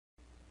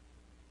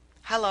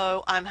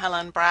Hello, I'm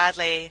Helen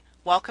Bradley.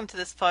 Welcome to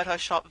this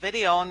Photoshop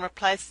video on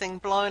replacing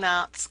blown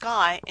out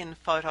sky in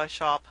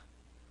Photoshop.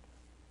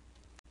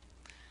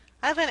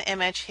 I have an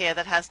image here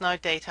that has no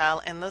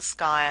detail in the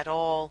sky at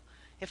all.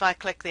 If I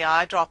click the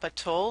eyedropper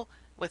tool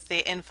with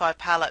the info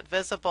palette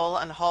visible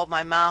and hold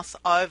my mouse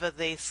over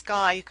the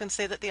sky, you can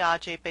see that the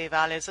RGB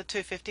values are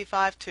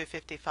 255,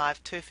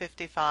 255,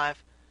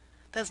 255.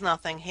 There's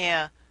nothing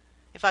here.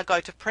 If I go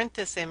to print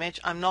this image,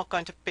 I'm not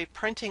going to be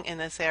printing in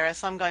this area,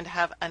 so I'm going to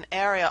have an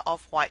area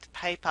of white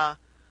paper.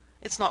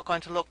 It's not going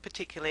to look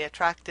particularly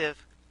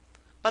attractive.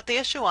 But the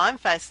issue I'm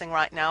facing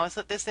right now is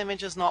that this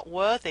image is not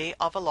worthy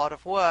of a lot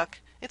of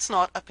work. It's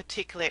not a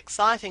particularly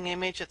exciting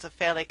image, it's a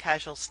fairly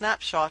casual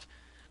snapshot,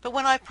 but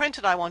when I print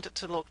it I want it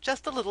to look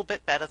just a little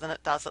bit better than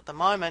it does at the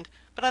moment,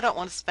 but I don't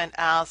want to spend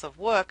hours of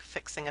work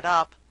fixing it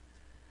up.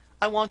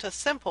 I want a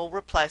simple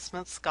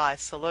replacement sky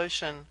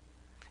solution.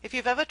 If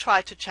you've ever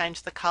tried to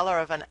change the color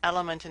of an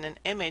element in an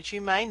image,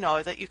 you may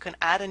know that you can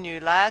add a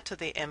new layer to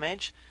the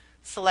image,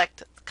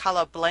 select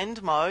color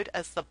blend mode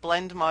as the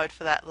blend mode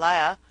for that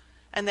layer,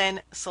 and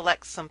then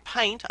select some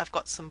paint. I've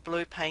got some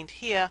blue paint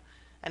here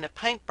and a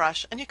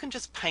paintbrush, and you can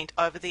just paint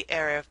over the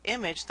area of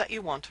image that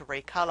you want to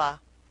recolor.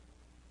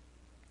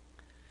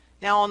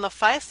 Now on the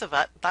face of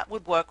it, that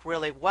would work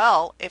really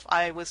well if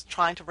I was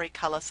trying to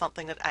recolor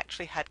something that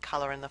actually had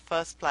color in the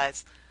first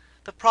place.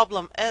 The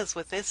problem is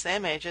with this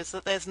image is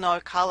that there's no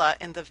color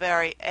in the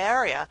very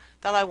area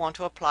that I want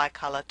to apply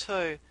color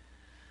to.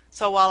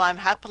 So while I'm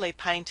happily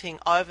painting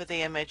over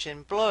the image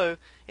in blue,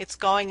 it's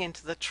going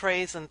into the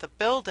trees and the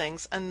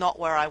buildings and not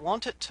where I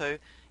want it to,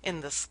 in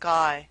the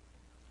sky.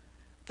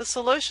 The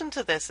solution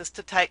to this is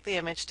to take the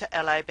image to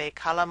LAB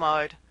color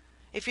mode.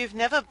 If you've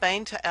never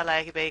been to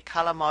LAB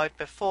color mode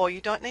before,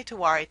 you don't need to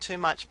worry too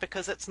much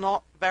because it's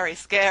not very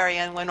scary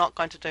and we're not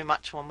going to do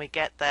much when we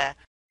get there.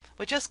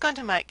 We're just going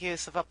to make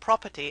use of a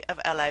property of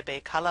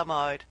LAB color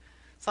mode.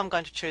 So I'm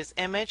going to choose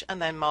image and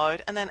then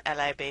mode and then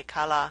LAB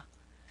color.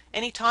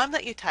 Anytime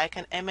that you take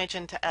an image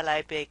into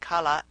LAB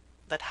color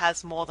that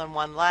has more than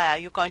one layer,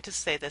 you're going to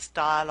see this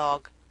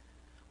dialog.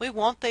 We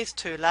want these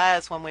two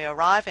layers when we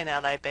arrive in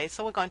LAB,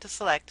 so we're going to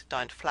select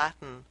Don't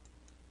Flatten.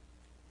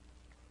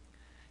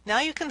 Now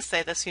you can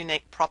see this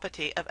unique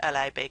property of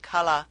LAB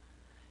color.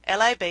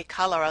 LAB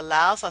color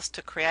allows us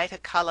to create a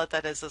color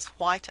that is as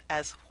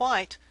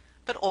white,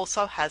 but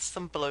also has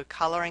some blue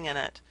coloring in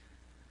it.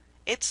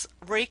 It's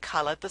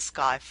recolored the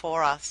sky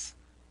for us.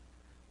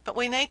 But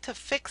we need to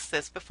fix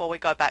this before we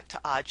go back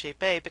to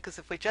RGB, because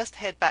if we just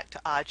head back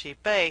to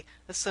RGB,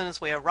 as soon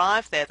as we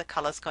arrive there, the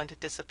color is going to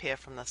disappear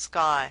from the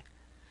sky.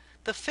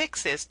 The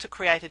fix is to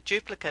create a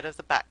duplicate of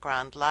the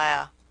background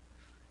layer,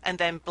 and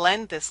then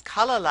blend this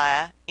color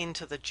layer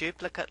into the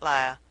duplicate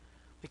layer.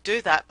 We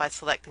do that by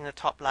selecting the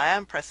top layer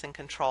and pressing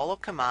Ctrl or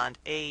Command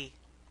E.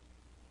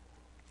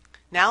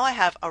 Now I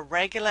have a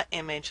regular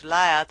image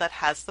layer that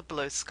has the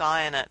blue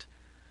sky in it.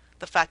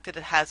 The fact that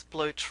it has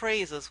blue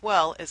trees as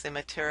well is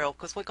immaterial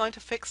because we're going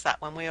to fix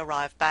that when we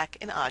arrive back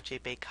in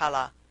RGB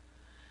color.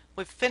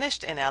 We've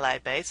finished in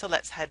LAB, so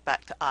let's head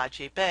back to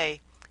RGB,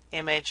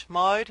 image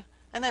mode,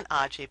 and then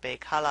RGB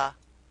color.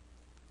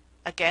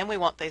 Again, we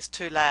want these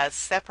two layers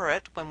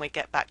separate when we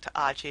get back to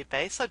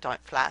RGB, so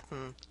don't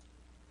flatten.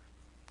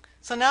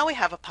 So now we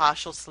have a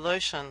partial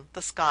solution.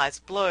 The sky's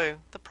blue.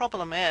 The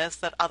problem is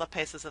that other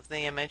pieces of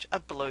the image are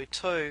blue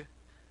too.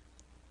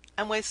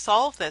 And we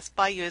solve this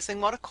by using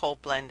what are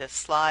called blender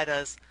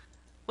sliders.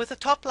 With the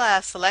top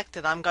layer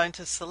selected, I'm going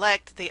to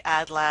select the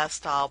Add Layer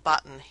Style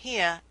button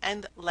here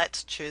and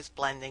let's choose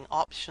Blending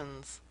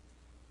Options.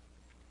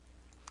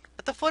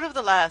 At the foot of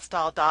the Layer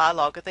Style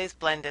dialog are these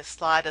blender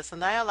sliders,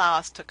 and they allow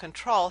us to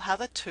control how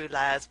the two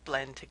layers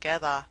blend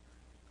together.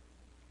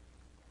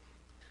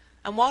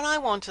 And what I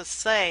want to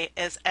see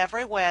is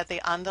everywhere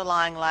the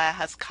underlying layer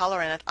has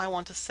color in it, I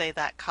want to see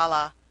that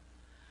color.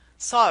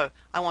 So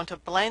I want to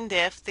blend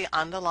if the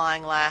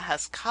underlying layer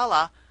has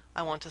color,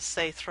 I want to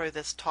see through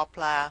this top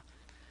layer.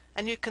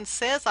 And you can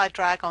see as I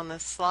drag on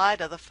this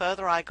slider, the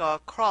further I go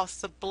across,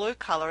 the blue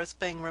color is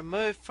being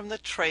removed from the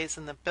trees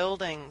and the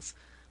buildings.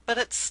 But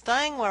it's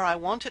staying where I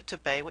want it to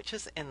be, which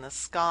is in the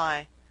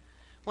sky.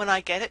 When I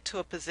get it to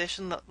a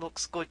position that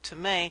looks good to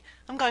me,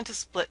 I'm going to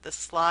split the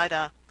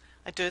slider.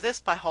 I do this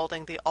by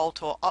holding the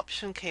Alt or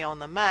Option key on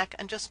the Mac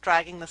and just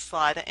dragging the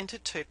slider into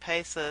two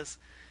pieces.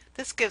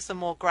 This gives a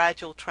more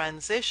gradual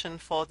transition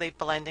for the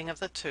blending of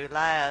the two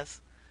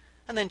layers.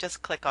 And then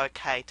just click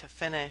OK to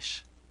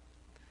finish.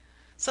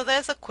 So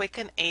there's a quick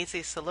and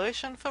easy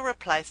solution for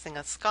replacing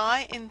a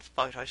sky in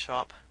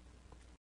Photoshop.